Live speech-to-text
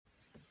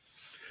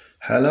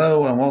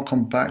Hello and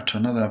welcome back to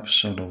another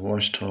episode of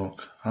Voice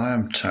Talk. I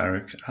am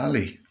Tariq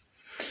Ali.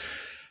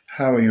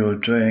 How are you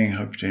doing?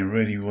 Hope you're doing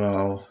really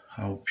well.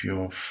 Hope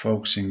you're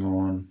focusing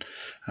on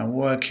and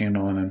working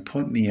on and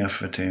putting the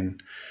effort in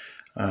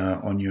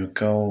on your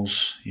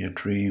goals, your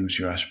dreams,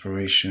 your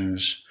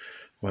aspirations,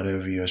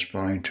 whatever you're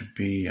aspiring to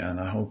be.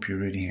 And I hope you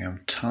really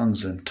have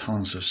tons and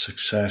tons of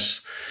success.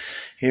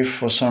 If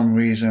for some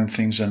reason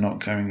things are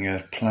not going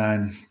as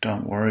planned,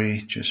 don't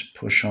worry, just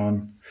push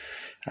on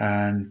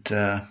and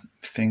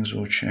things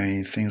will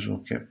change, things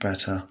will get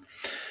better,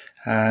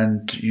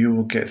 and you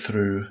will get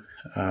through.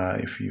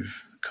 If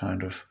you've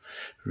kind of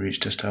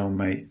reached a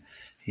stalemate,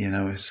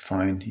 it's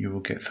fine, you will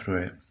get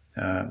through it.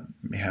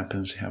 It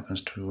happens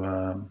to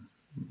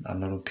a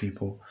lot of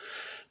people.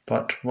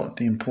 But what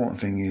the important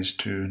thing is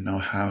to know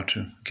how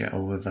to get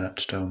over that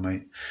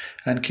stalemate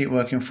and keep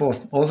working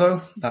forth.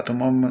 Although at the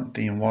moment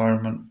the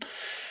environment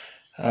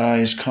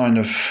is kind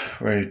of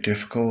very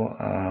difficult.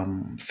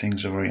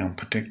 Things are very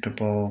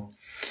unpredictable.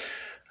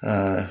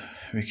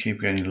 We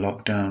keep getting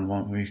locked down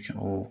 1 week,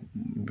 or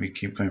we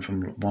keep going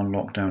from one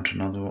lockdown to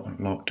another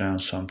lockdown.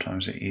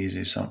 Sometimes it's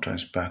easy,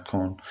 sometimes back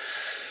on.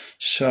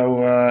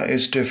 So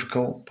it's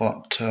difficult,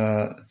 but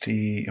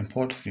the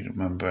important thing to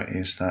remember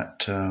is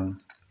that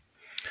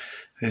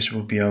this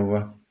will be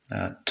over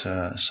at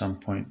some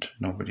point.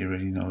 Nobody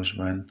really knows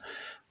when,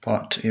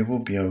 but it will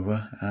be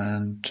over,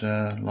 and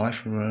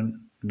life will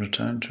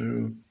return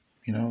to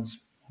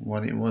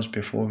what it was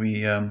before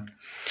we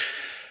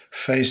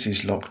face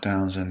these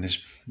lockdowns and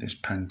this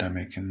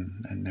pandemic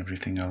and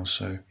everything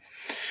else.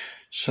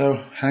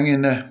 So hang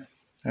in there,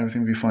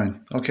 everything will be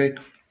fine. Okay,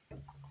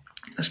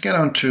 let's get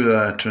on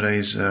to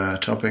today's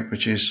topic,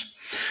 which is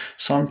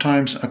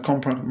sometimes a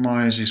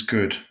compromise is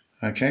good.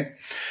 Okay,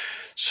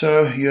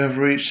 so you have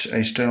reached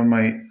a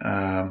stalemate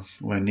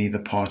where neither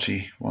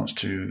party wants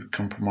to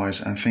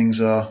compromise, and things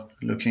are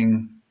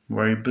looking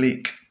very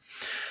bleak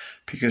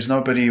because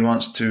nobody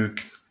wants to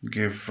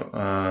give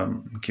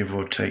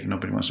or take.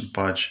 Nobody wants to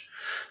budge.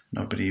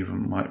 Nobody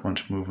even might want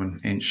to move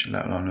an inch,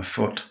 let alone a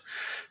foot.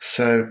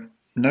 So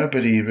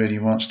nobody really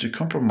wants to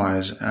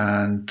compromise,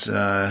 and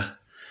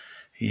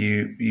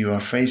you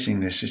are facing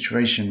this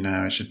situation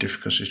now. It's a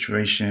difficult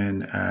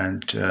situation,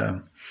 and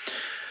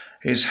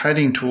it's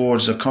heading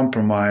towards a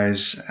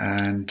compromise,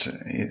 and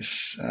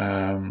it's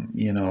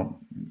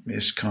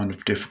it's kind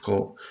of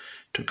difficult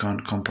to kind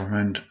of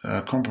comprehend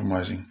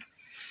compromising.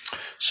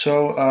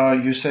 So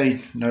you say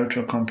no to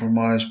a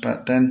compromise,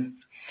 but then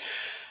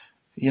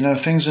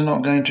things are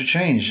not going to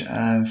change,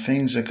 and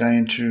things are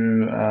going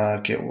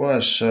to get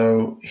worse.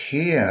 So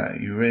here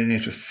you really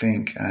need to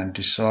think and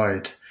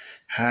decide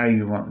how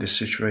you want this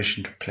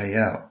situation to play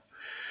out.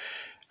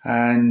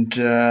 And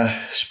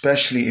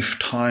especially if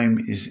time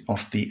is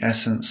of the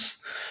essence,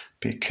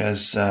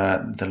 because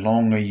the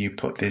longer you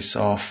put this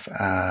off,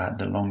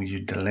 the longer you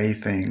delay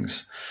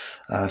things,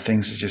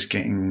 things are just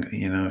getting,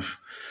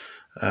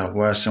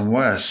 worse and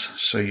worse.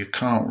 So you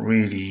can't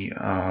really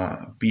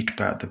beat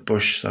about the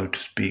bush, so to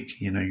speak.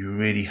 You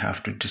really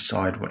have to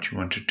decide what you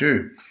want to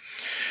do.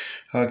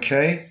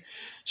 Okay,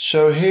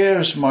 so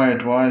here's my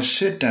advice.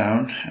 Sit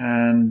down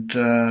and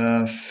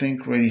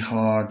think really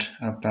hard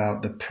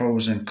about the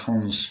pros and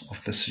cons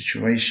of the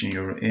situation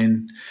you're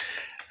in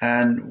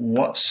and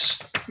what's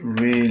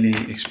really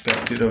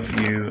expected of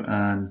you,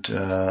 and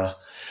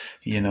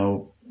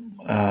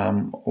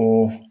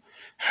or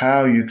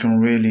how you can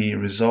really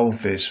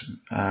resolve this,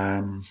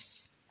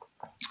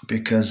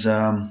 because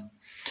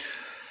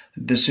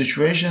the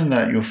situation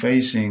that you're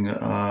facing,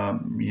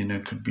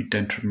 could be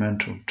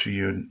detrimental to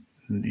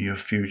your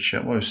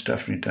future. Well, it's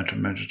definitely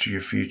detrimental to your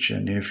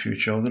future, near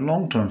future, or the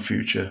long-term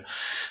future.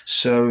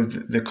 So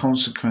the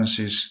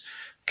consequences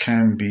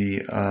can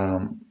be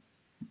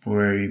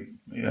very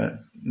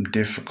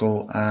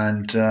difficult,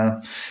 and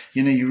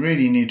you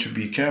really need to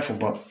be careful.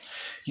 But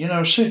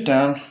sit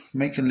down,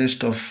 make a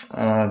list of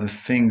the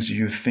things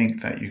you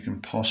think that you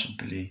can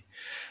possibly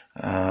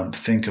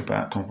think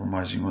about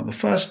compromising on. The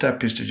first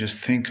step is to just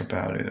think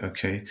about it,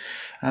 okay?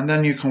 And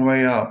then you can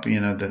weigh up,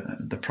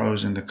 the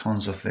pros and the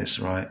cons of this,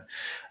 right?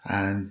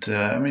 And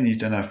you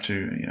don't have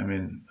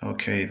to,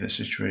 okay, the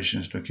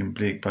situation is looking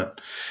bleak, but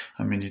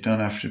you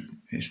don't have to,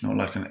 it's not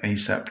like an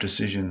ASAP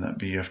decision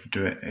that you have to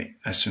do it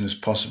as soon as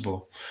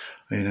possible.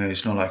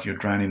 It's not like you're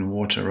drowning in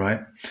water,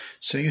 right?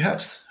 So you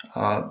have,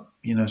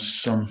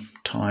 some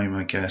time,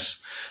 I guess,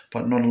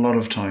 but not a lot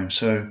of time.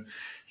 So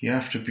you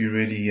have to be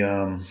really,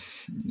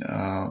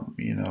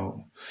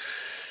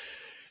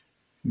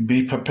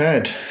 be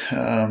prepared.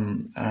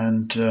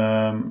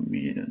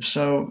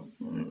 So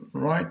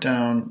write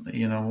down,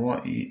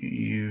 what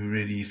you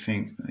really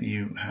think,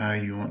 how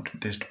you want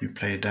this to be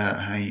played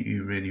out, how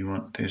you really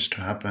want this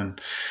to happen.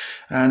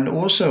 And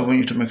also I want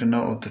you to make a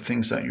note of the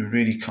things that you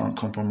really can't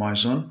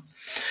compromise on.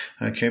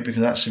 Okay,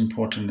 because that's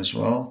important as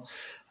well.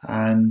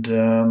 And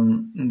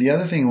the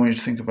other thing I want you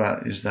to think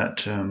about is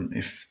that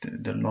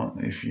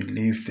if you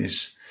leave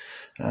this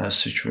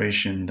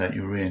situation that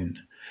you're in,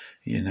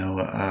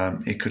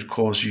 it could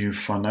cause you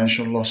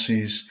financial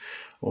losses,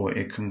 or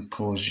it can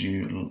cause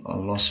you a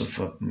loss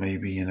of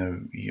maybe,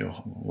 your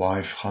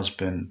wife,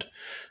 husband,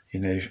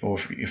 or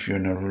if you're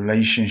in a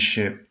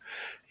relationship,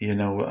 you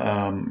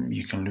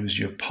can lose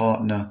your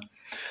partner.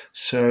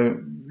 So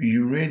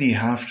you really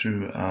have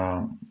to,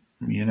 I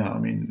mean,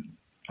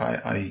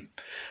 I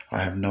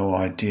have no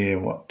idea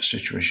what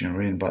situation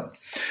you're in, but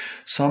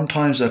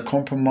sometimes a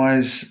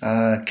compromise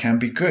can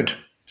be good.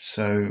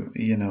 So,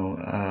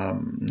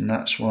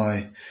 that's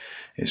why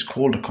it's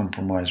called a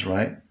compromise,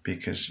 right?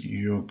 Because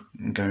you're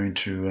going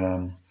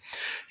to,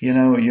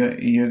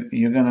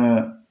 you're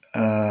gonna,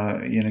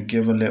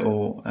 give a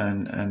little,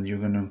 and you're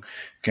gonna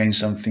gain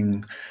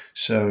something.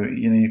 So,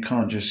 you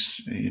can't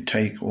just you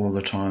take all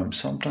the time.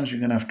 Sometimes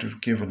you're gonna have to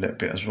give a little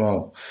bit as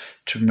well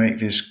to make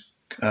this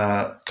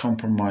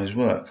compromise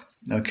work.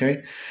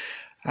 Okay.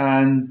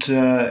 And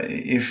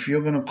if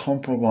you're going to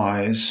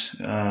compromise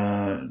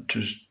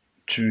to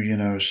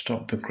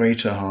stop the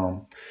greater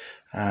harm,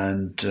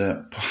 and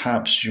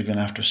perhaps you're going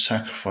to have to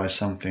sacrifice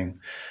something,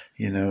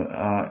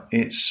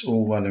 it's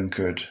all well and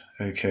good.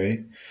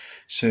 Okay,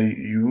 so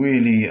you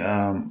really,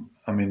 I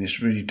mean,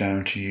 it's really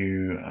down to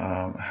you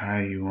how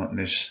you want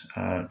this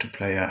to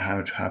play out,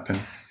 how to happen.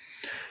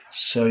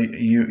 So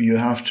you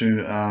have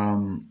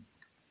to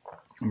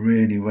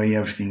really weigh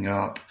everything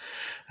up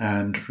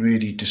and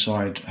really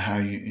decide how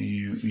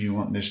you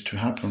want this to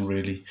happen,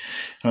 really.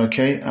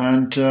 Okay,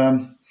 and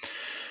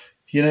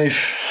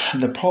if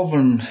the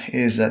problem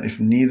is that if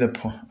neither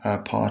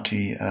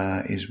party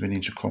is willing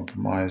to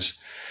compromise,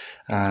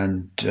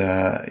 and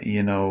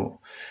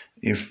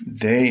if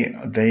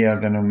they are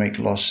going to make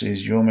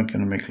losses, you're going to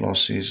make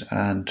losses,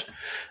 and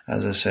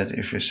as I said,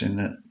 if it's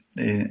in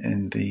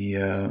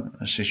the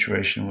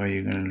situation where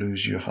you're going to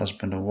lose your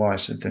husband or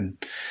wife, so then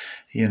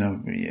there's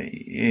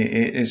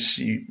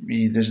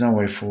no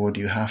way forward.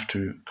 You have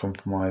to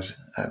compromise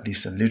at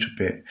least a little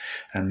bit,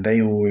 and they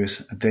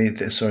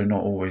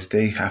not always,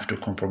 they have to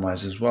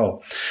compromise as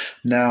well.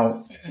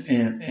 Now,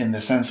 in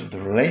the sense of the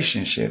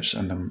relationships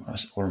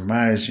or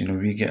marriage,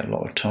 we get a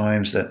lot of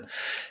times that,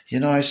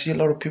 I see a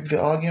lot of people,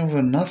 they're arguing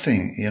over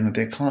nothing.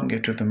 They can't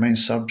get to the main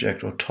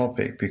subject or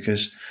topic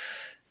because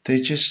they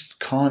just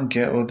can't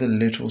get all the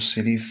little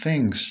silly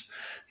things.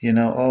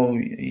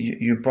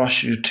 You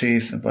brush your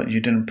teeth, but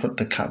you didn't put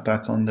the cap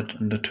back on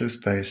the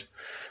toothpaste.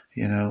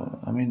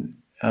 I mean,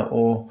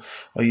 or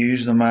you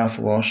use the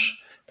mouthwash,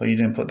 but you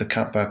didn't put the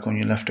cap back on,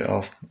 you left it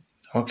off.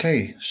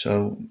 Okay,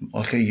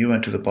 you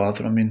went to the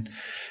bathroom. I mean,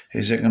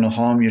 is it going to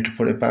harm you to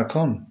put it back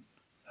on?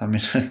 I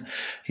mean,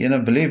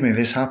 believe me,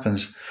 this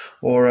happens.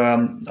 Or,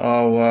 I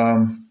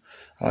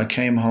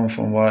came home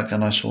from work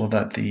and I saw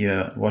that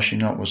the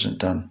washing up wasn't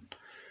done,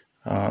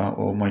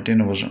 or my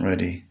dinner wasn't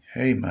ready.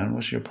 Hey, man,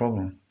 what's your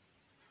problem?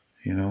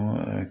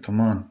 Come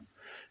on.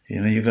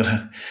 You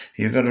gotta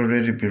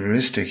really be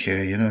realistic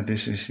here.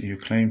 You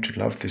claim to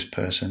love this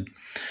person,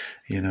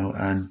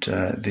 and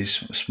these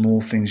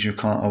small things you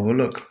can't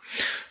overlook.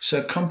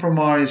 So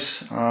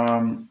compromise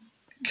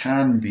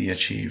can be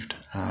achieved.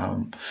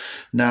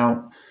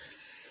 Now,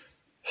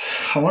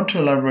 I want to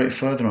elaborate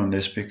further on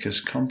this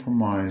because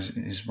compromise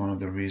is one of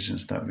the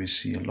reasons that we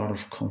see a lot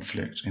of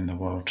conflict in the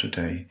world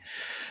today.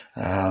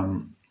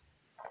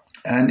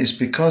 And it's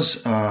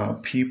because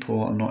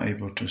people are not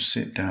able to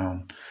sit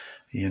down,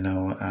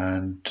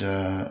 and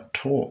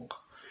talk.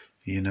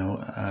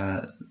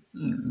 They're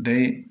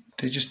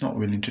just not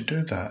willing to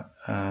do that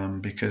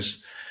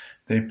because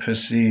they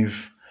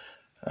perceive,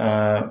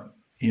 that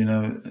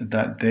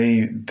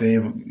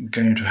they're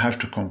going to have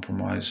to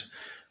compromise,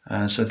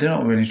 and so they're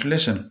not willing to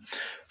listen.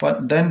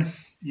 But then,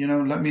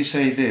 let me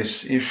say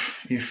this: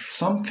 if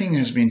something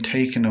has been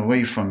taken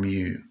away from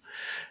you,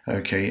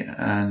 okay,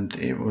 and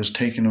it was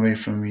taken away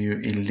from you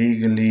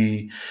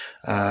illegally,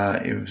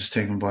 it was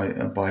taken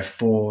by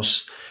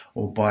force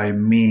or by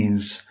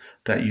means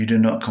that you do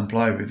not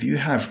comply with, you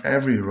have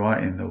every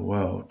right in the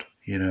world,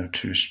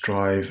 to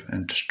strive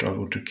and to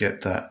struggle to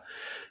get that,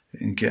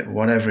 and get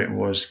whatever it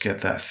was, get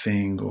that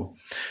thing, or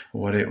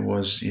what it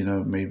was,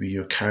 maybe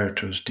your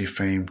character was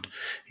defamed,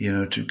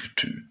 to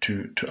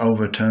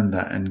overturn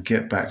that and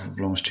get back what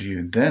belongs to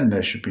you. Then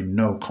there should be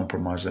no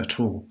compromise at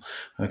all.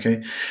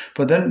 Okay.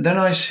 But then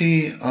I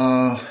see,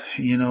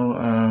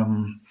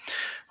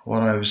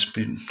 what I've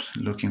been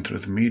looking through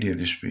the media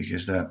this week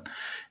is that,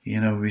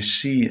 we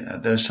see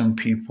there's some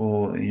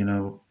people,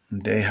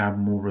 they have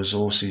more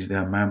resources, they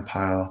have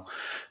manpower,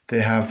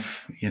 they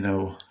have,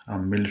 a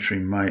military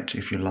might,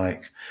 if you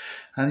like.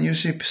 And you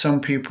see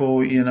some people,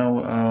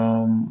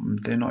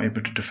 they're not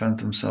able to defend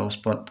themselves,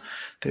 but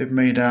they've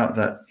made out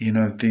that,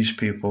 these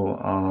people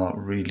are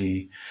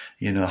really,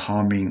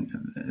 harming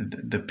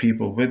the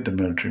people with the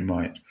military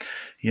might.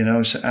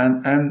 So,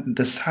 and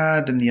the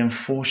sad and the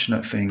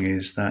unfortunate thing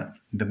is that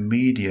the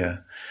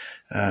media,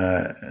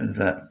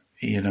 the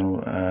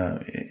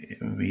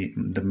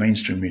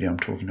mainstream media I'm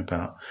talking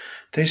about,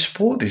 they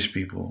support these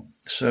people.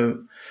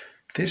 So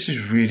this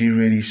is really,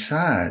 really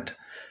sad.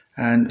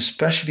 And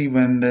especially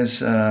when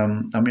there's, I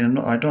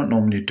don't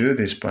normally do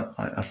this, but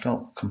I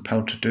felt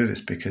compelled to do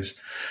this because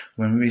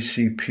when we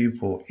see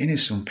people,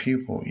 innocent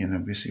people,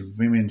 we see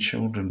women,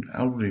 children,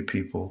 elderly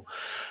people,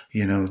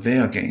 they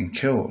are getting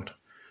killed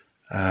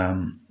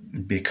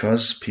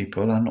because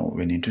people are not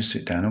willing to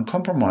sit down and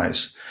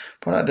compromise.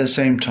 But at the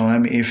same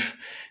time, if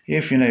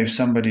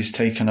somebody's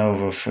taken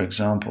over, for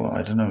example,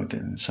 I don't know,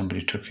 then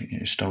somebody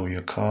stole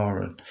your car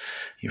and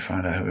you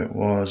found out who it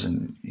was,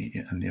 and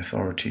the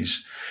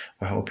authorities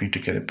were helping to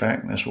get it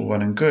back, that's all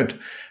well and good.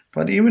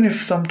 But even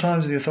if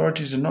sometimes the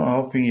authorities are not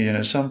helping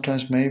you,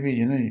 sometimes maybe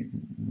you're going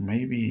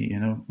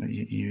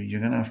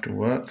to have to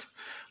work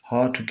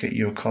hard to get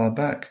your car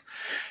back.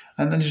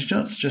 And then it's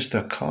not just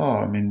a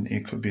car. I mean,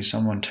 it could be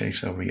someone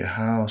takes over your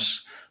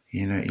house,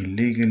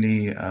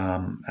 illegally,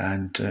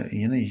 and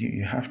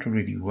you have to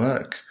really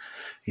work.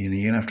 You're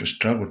going to have to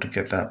struggle to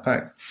get that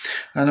back.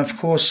 And of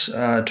course,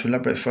 to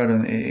elaborate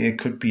further, it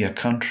could be a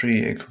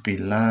country, it could be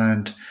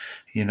land.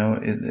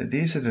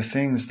 These are the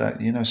things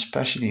that,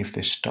 especially if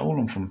they're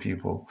stolen from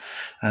people,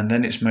 and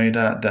then it's made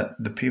out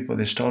that the people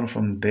they stole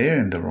from, they're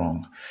in the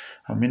wrong.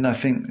 I mean, I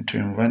think to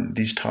invent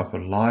these type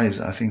of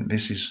lies, I think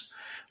this is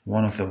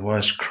one of the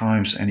worst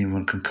crimes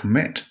anyone can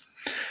commit.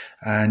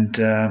 And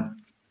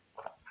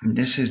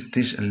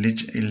these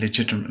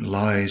illegitimate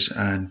lies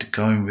and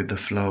going with the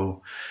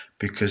flow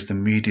because the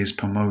media is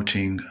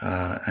promoting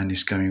and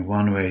it's going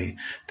one way.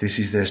 This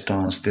is their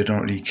stance. They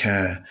don't really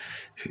care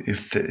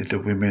if the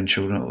women,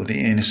 children, or the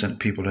innocent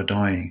people are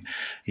dying,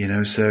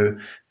 so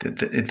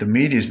the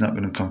media is not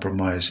going to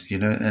compromise,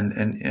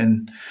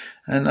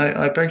 and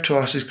I beg to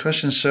ask this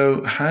question.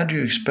 So how do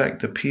you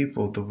expect the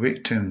people, the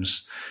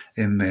victims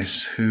in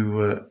this, who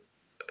were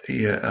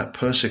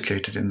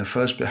persecuted in the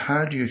first place,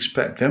 how do you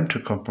expect them to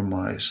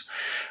compromise?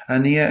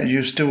 And yet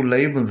you still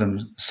label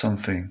them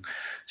something.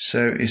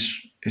 So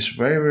it's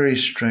very, very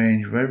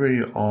strange, very,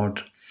 very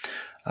odd.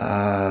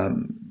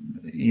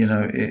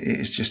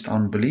 It's just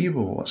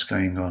unbelievable what's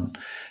going on,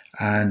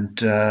 and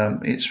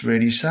it's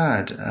really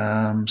sad.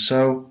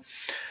 So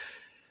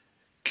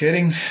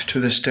getting to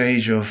the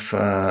stage of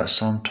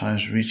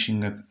sometimes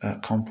reaching a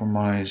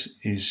compromise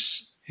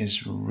is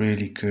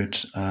really good,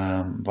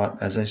 but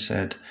as I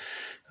said,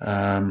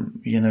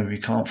 we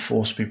can't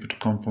force people to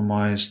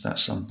compromise.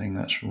 That's something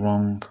that's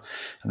wrong,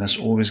 and that's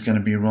always going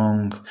to be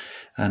wrong,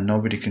 and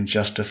nobody can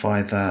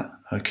justify that.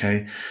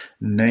 Okay,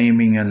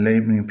 naming and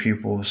labeling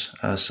people's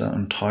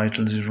certain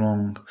titles is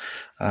wrong,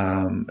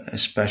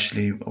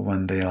 especially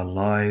when they are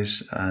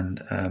lies,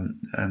 and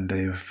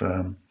they've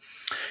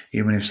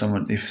even if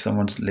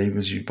someone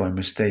labels you by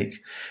mistake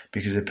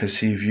because they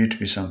perceive you to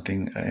be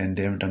something and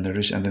they haven't done the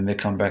research, and then they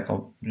come back,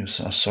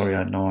 sorry, I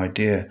had no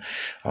idea,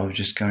 I was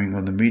just going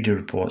on the media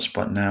reports,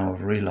 but now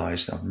I've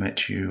realized, I've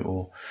met you,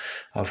 or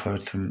I've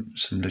heard from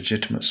some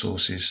legitimate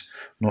sources,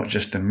 not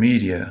just the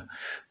media,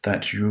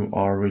 that you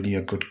are really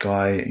a good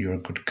guy, you're a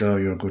good girl,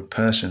 you're a good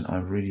person. I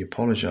really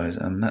apologize,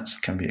 and that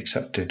can be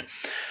accepted.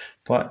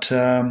 But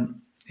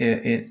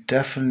it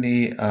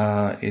definitely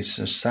is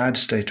a sad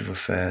state of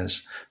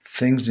affairs.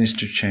 Things need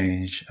to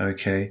change,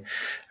 okay?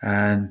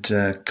 And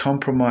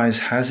compromise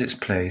has its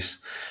place,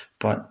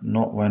 but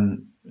not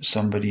when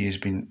somebody has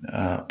been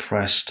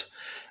pressed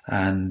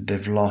and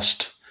they've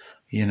lost,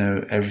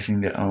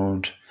 everything they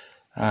owned.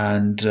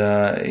 And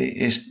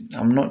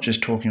I'm not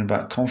just talking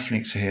about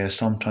conflicts here.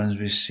 Sometimes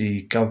we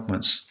see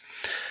governments,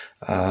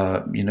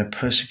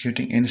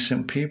 persecuting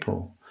innocent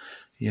people,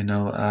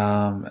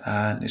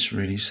 and it's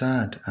really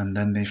sad. And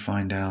then they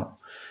find out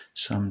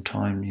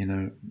sometime,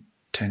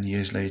 10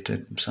 years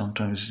later,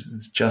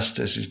 sometimes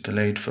justice is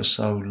delayed for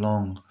so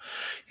long.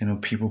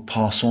 People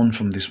pass on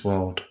from this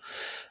world,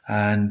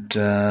 and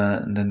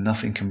then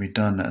nothing can be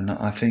done. And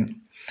I think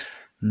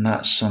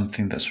that's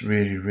something that's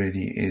really,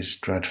 really is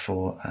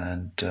dreadful,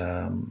 and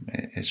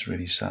it's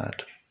really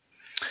sad.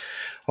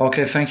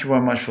 Okay, thank you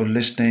very much for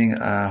listening.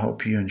 I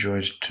hope you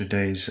enjoyed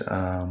today's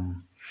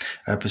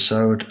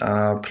episode.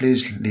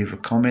 Please leave a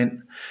comment,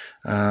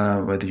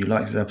 whether you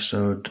liked the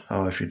episode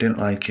or if you didn't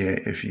like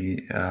it, if you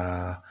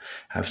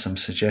have some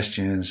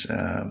suggestions,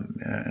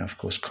 of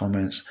course,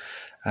 comments.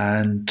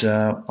 And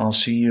I'll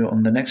see you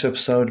on the next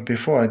episode.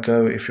 Before I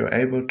go, if you're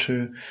able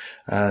to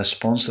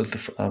sponsor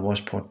the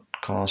Voice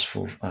Podcast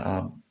for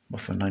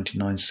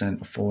 99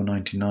 cents,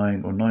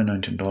 $4.99 or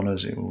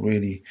 $9.99, it will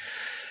really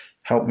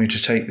help me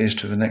to take this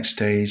to the next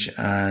stage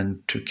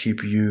and to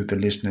keep you, the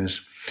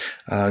listeners,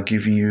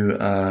 giving you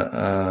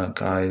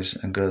guys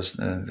and girls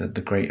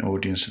the great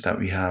audience that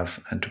we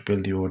have, and to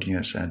build the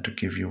audience and to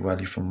give you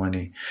value for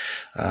money,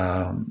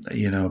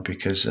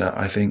 because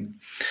I think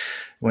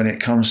when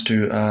it comes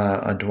to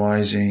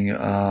advising,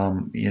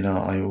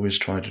 I always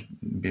try to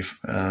be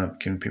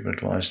giving people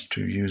advice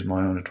to use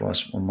my own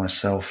advice on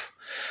myself.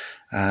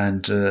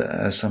 And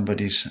as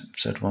somebody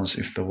said once,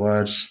 if the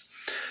words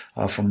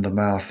are from the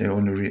mouth, they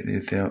only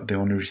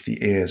reach the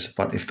ears.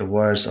 But if the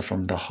words are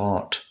from the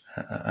heart,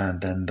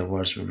 and then the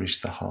words will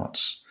reach the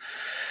hearts.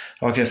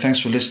 Okay, thanks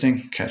for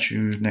listening. Catch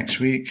you next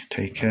week.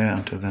 Take care.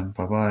 Until then,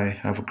 bye-bye.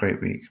 Have a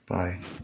great week. Bye.